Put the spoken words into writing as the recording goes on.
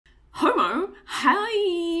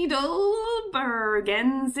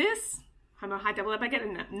Heidelbergensis? Homo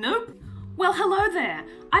Heidelbergensis? Nope. Well, hello there.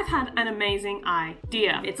 I've had an amazing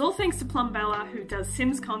idea. It's all thanks to Plumbella, who does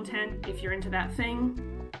Sims content, if you're into that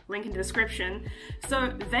thing. Link in the description.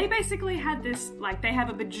 So they basically had this, like, they have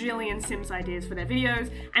a bajillion Sims ideas for their videos,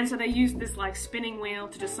 and so they used this, like, spinning wheel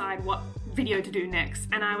to decide what video to do next.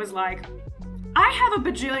 And I was like, I have a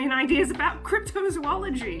bajillion ideas about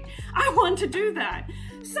cryptozoology. I want to do that.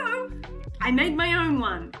 So I made my own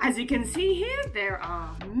one. As you can see here, there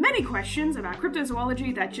are many questions about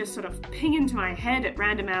cryptozoology that just sort of ping into my head at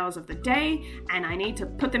random hours of the day, and I need to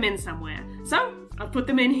put them in somewhere. So I've put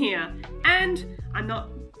them in here, and I'm not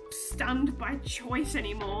stunned by choice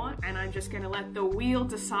anymore, and I'm just gonna let the wheel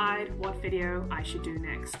decide what video I should do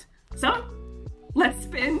next. So, let's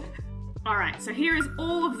spin. Alright, so here is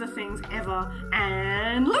all of the things ever,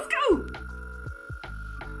 and let's go!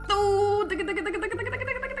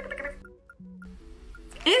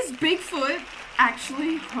 Is Bigfoot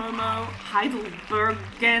actually Homo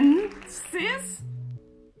Heidelbergensis?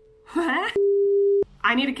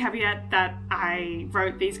 I need a caveat that I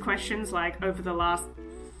wrote these questions like over the last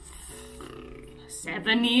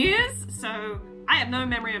 7 years, so I have no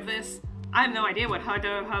memory of this. I have no idea what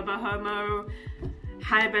Homo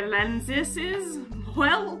Heidelbergensis is.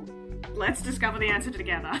 Well, let's discover the answer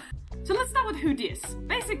together. So let's start with who dis.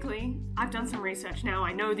 Basically, I've done some research now,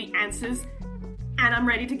 I know the answers, and I'm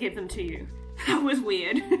ready to give them to you. That was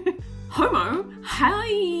weird. Homo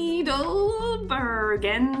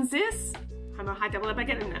Heidelbergensis? Homo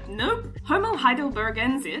Heidelbergensis? Nope. Homo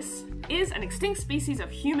Heidelbergensis is an extinct species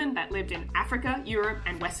of human that lived in Africa, Europe,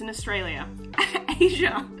 and Western Australia.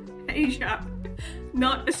 Asia.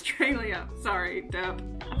 Not Australia. Sorry, derp.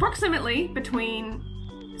 Approximately between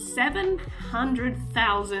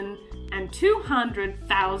 700,000 and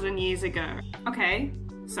 200,000 years ago. Okay,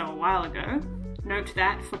 so a while ago. Note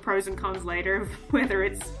that for pros and cons later, whether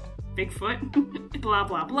it's Bigfoot, blah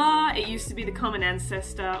blah blah. It used to be the common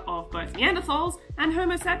ancestor of both Neanderthals and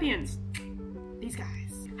Homo sapiens. These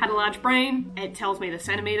guys had a large brain. It tells me the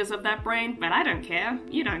centimeters of that brain, but I don't care.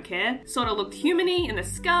 You don't care. Sort of looked human-y in the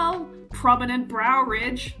skull, prominent brow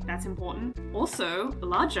ridge, that's important. Also,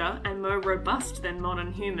 larger and more robust than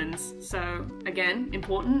modern humans. So, again,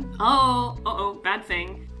 important. Oh, uh-oh, bad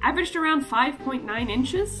thing. Averaged around 5.9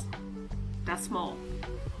 inches. That's small.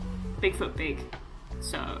 Bigfoot big.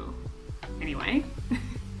 So, anyway.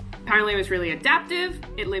 Apparently it was really adaptive.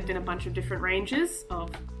 It lived in a bunch of different ranges of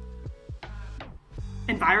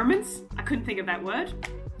environments. I couldn't think of that word.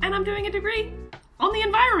 And I'm doing a degree on the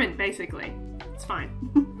environment, basically. It's fine.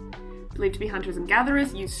 Believed to be hunters and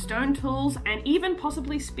gatherers, used stone tools, and even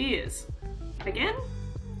possibly spears. Again,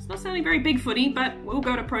 it's not sounding very Bigfooty, but we'll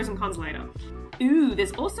go to pros and cons later. Ooh,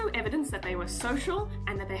 there's also evidence that they were social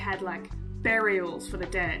and that they had, like, burials for the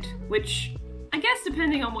dead, which I guess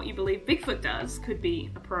depending on what you believe Bigfoot does, could be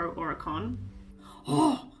a pro or a con.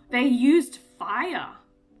 Oh, they used fire.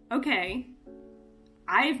 Okay.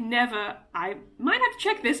 I might have to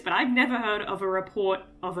check this, but I've never heard of a report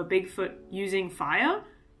of a Bigfoot using fire.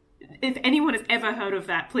 If anyone has ever heard of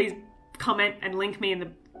that, please comment and link me in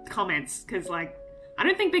the comments, because, like, I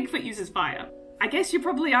don't think Bigfoot uses fire. I guess you're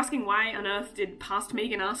probably asking why on earth did Past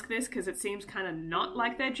Megan ask this, because it seems kind of not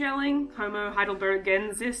like they're gelling. Homo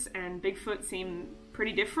Heidelbergensis and Bigfoot seem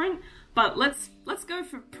pretty different, but let's go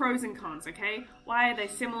for pros and cons, okay? Why are they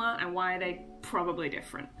similar and why are they probably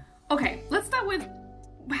different? Okay, let's start with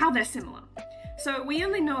how they're similar. So we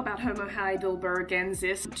only know about Homo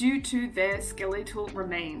Heidelbergensis due to their skeletal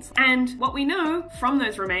remains. And what we know from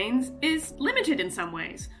those remains is limited in some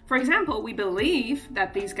ways. For example, we believe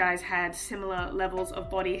that these guys had similar levels of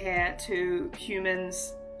body hair to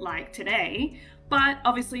humans like today, but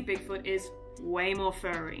obviously Bigfoot is way more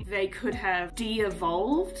furry. They could have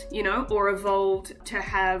de-evolved, you know, or evolved to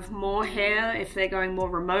have more hair if they're going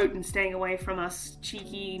more remote and staying away from us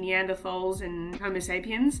cheeky Neanderthals and Homo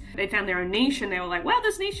sapiens. They found their own niche and they were like, well,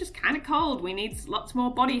 this niche is kind of cold, we need lots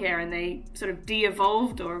more body hair, and they sort of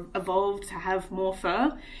de-evolved or evolved to have more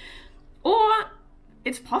fur. Or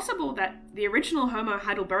it's possible that the original Homo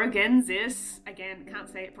Heidelbergensis, again, can't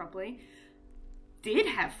say it properly, did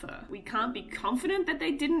have fur. We can't be confident that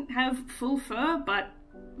they didn't have full fur, but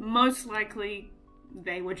most likely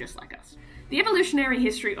they were just like us. The evolutionary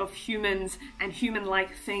history of humans and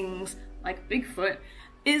human-like things like Bigfoot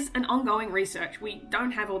is an ongoing research. We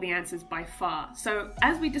don't have all the answers by far. So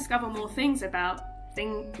as we discover more things about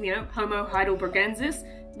Homo Heidelbergensis,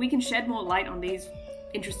 we can shed more light on these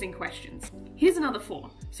interesting questions. Here's another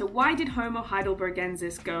 4. So why did Homo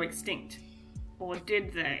Heidelbergensis go extinct? Or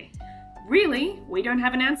did they? Really, we don't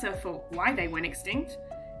have an answer for why they went extinct.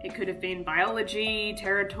 It could have been biology,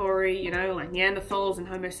 territory, you know, like Neanderthals and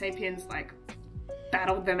Homo sapiens like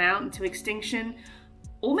battled them out into extinction.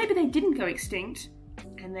 Or maybe they didn't go extinct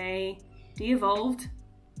and they de-evolved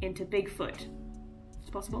into Bigfoot. It's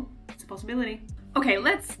possible. It's a possibility. Okay,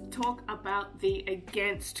 let's talk about the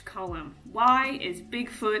against column. Why is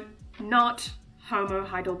Bigfoot not Homo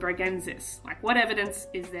Heidelbergensis? Like, what evidence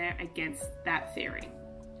is there against that theory?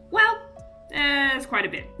 Well, there's quite a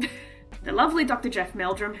bit. The lovely Dr. Jeff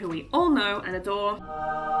Meldrum, who we all know and adore,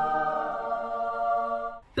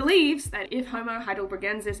 believes that if Homo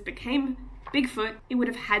Heidelbergensis became Bigfoot, it would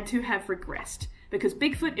have had to have regressed, because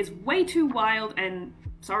Bigfoot is way too wild and,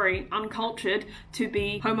 sorry, uncultured to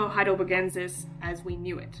be Homo Heidelbergensis as we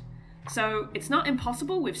knew it. So it's not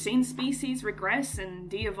impossible. We've seen species regress and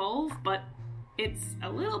de-evolve, but it's a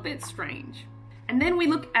little bit strange. And then we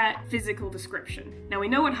look at physical description. Now we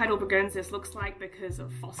know what Heidelbergensis looks like because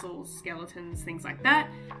of fossils, skeletons, things like that,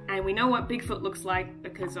 and we know what Bigfoot looks like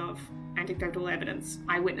because of anecdotal evidence,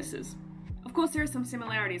 eyewitnesses. Of course, there are some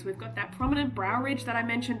similarities. We've got that prominent brow ridge that I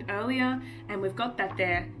mentioned earlier, and we've got that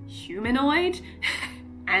they're humanoid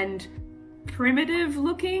and primitive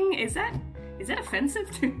looking. Is that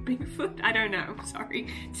offensive to Bigfoot? I don't know, sorry.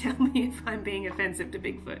 Tell me if I'm being offensive to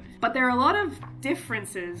Bigfoot. But there are a lot of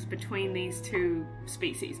differences between these two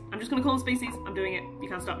species. I'm just gonna call them species, I'm doing it, you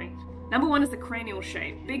can't stop me. Number one is the cranial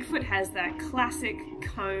shape. Bigfoot has that classic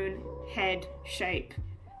cone head shape.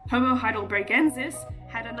 Homo heidelbergensis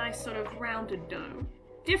had a nice sort of rounded dome.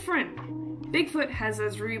 Different. Bigfoot has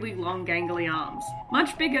those really long gangly arms,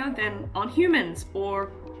 much bigger than on humans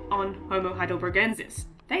or on Homo heidelbergensis.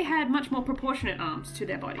 They had much more proportionate arms to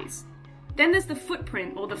their bodies. Then there's the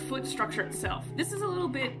footprint, or the foot structure itself. This is a little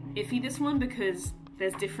bit iffy, this one, because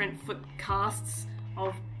there's different foot casts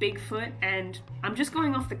of Bigfoot, and I'm just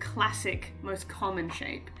going off the classic, most common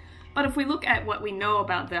shape. But if we look at what we know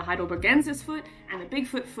about the Heidelbergensis foot and the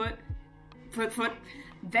Bigfoot foot,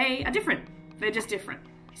 they are different. They're just different.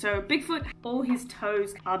 So Bigfoot, all his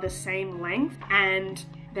toes are the same length, and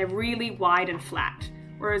they're really wide and flat.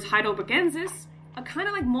 Whereas Heidelbergensis are kind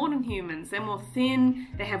of like modern humans. They're more thin,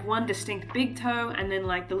 they have one distinct big toe, and then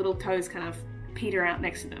like the little toes kind of peter out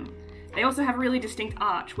next to them. They also have a really distinct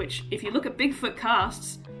arch, which if you look at Bigfoot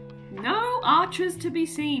casts, no arches to be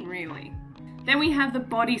seen really. Then we have the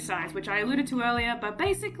body size, which I alluded to earlier, but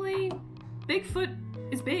basically, Bigfoot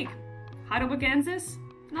is big. Heidelbergensis,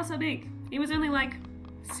 not so big. He was only like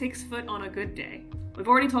 6 foot on a good day. We've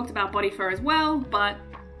already talked about body fur as well, but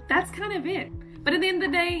that's kind of it. But at the end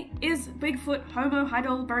of the day, is Bigfoot Homo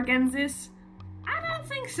Heidelbergensis? I don't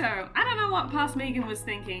think so. I don't know what Past Megan was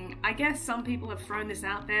thinking. I guess some people have thrown this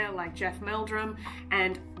out there, like Jeff Meldrum,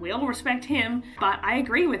 and we all respect him, but I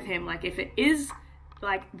agree with him. Like, if it is,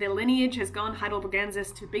 like, the lineage has gone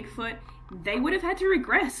Heidelbergensis to Bigfoot, they would have had to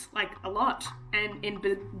regress, like, a lot, and in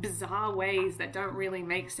bizarre ways that don't really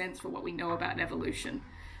make sense for what we know about evolution.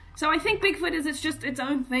 So I think Bigfoot is just its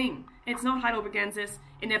own thing. It's not Heidelbergensis,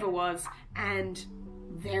 it never was, and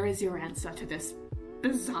there is your answer to this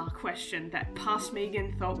bizarre question that Past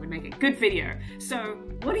Megan thought would make a good video. So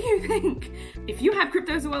what do you think? If you have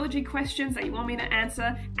cryptozoology questions that you want me to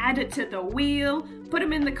answer, add it to the wheel, put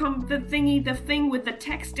them in the thing with the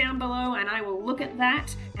text down below, and I will look at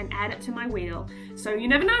that and add it to my wheel. So you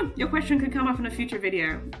never know, your question could come up in a future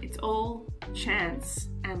video. It's all chance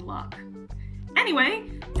and luck. Anyway,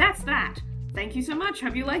 that's that. Thank you so much.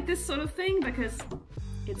 Hope you like this sort of thing because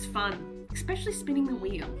it's fun, especially spinning the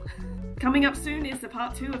wheel. Coming up soon is the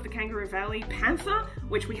part 2 of the Kangaroo Valley Panther,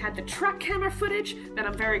 which we had the track camera footage that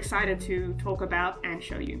I'm very excited to talk about and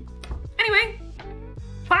show you. Anyway,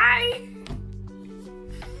 bye!